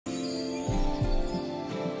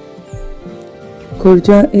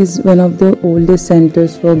Khurja is one of the oldest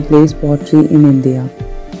centers for glazed pottery in India.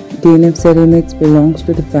 DNF Ceramics belongs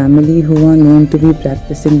to the family who are known to be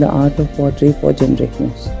practicing the art of pottery for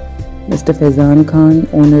generations. Mr. Faizan Khan,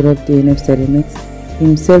 owner of DNF Ceramics,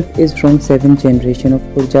 himself is from 7th generation of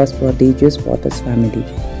Khurja's prodigious potters family.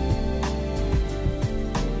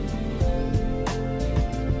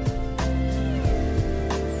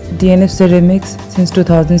 DNF Ceramics since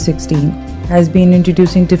 2016 has been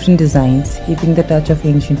introducing different designs, keeping the touch of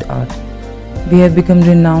ancient art. We have become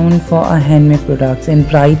renowned for our handmade products and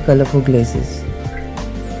bright colorful glazes.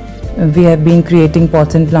 We have been creating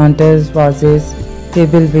pots and planters, vases,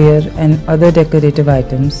 tableware and other decorative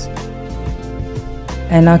items.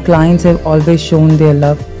 And our clients have always shown their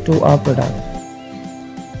love to our product.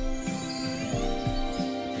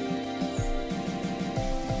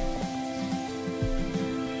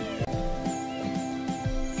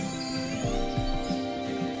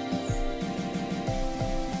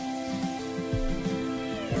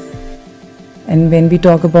 And when we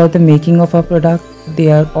talk about the making of our product, they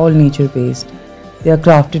are all nature based. They are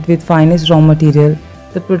crafted with finest raw material.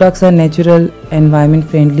 The products are natural, environment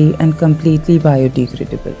friendly and completely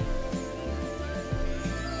biodegradable.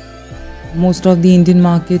 Most of the Indian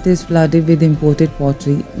market is flooded with imported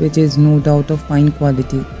pottery, which is no doubt of fine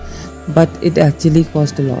quality, but it actually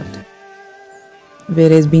costs a lot.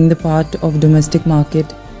 Whereas being the part of domestic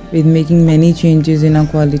market, with making many changes in our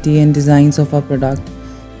quality and designs of our product,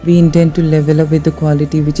 we intend to level up with the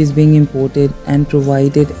quality which is being imported and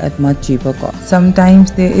provided at much cheaper cost.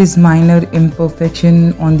 Sometimes there is minor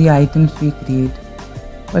imperfection on the items we create,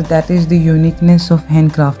 but that is the uniqueness of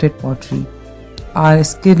handcrafted pottery. Our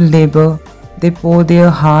skilled labor, they pour their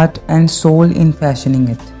heart and soul in fashioning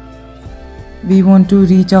it. We want to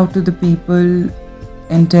reach out to the people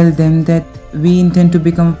and tell them that we intend to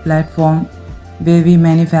become a platform where we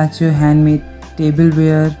manufacture handmade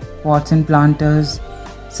tableware, pots and planters,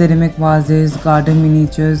 ceramic vases, garden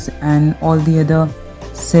miniatures and all the other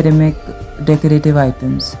ceramic decorative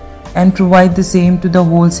items, and provide the same to the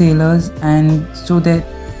wholesalers and so that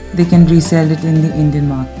they can resell it in the Indian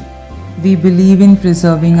market. We believe in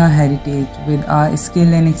preserving our heritage. With our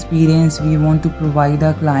skill and experience, we want to provide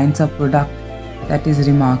our clients a product that is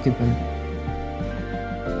remarkable.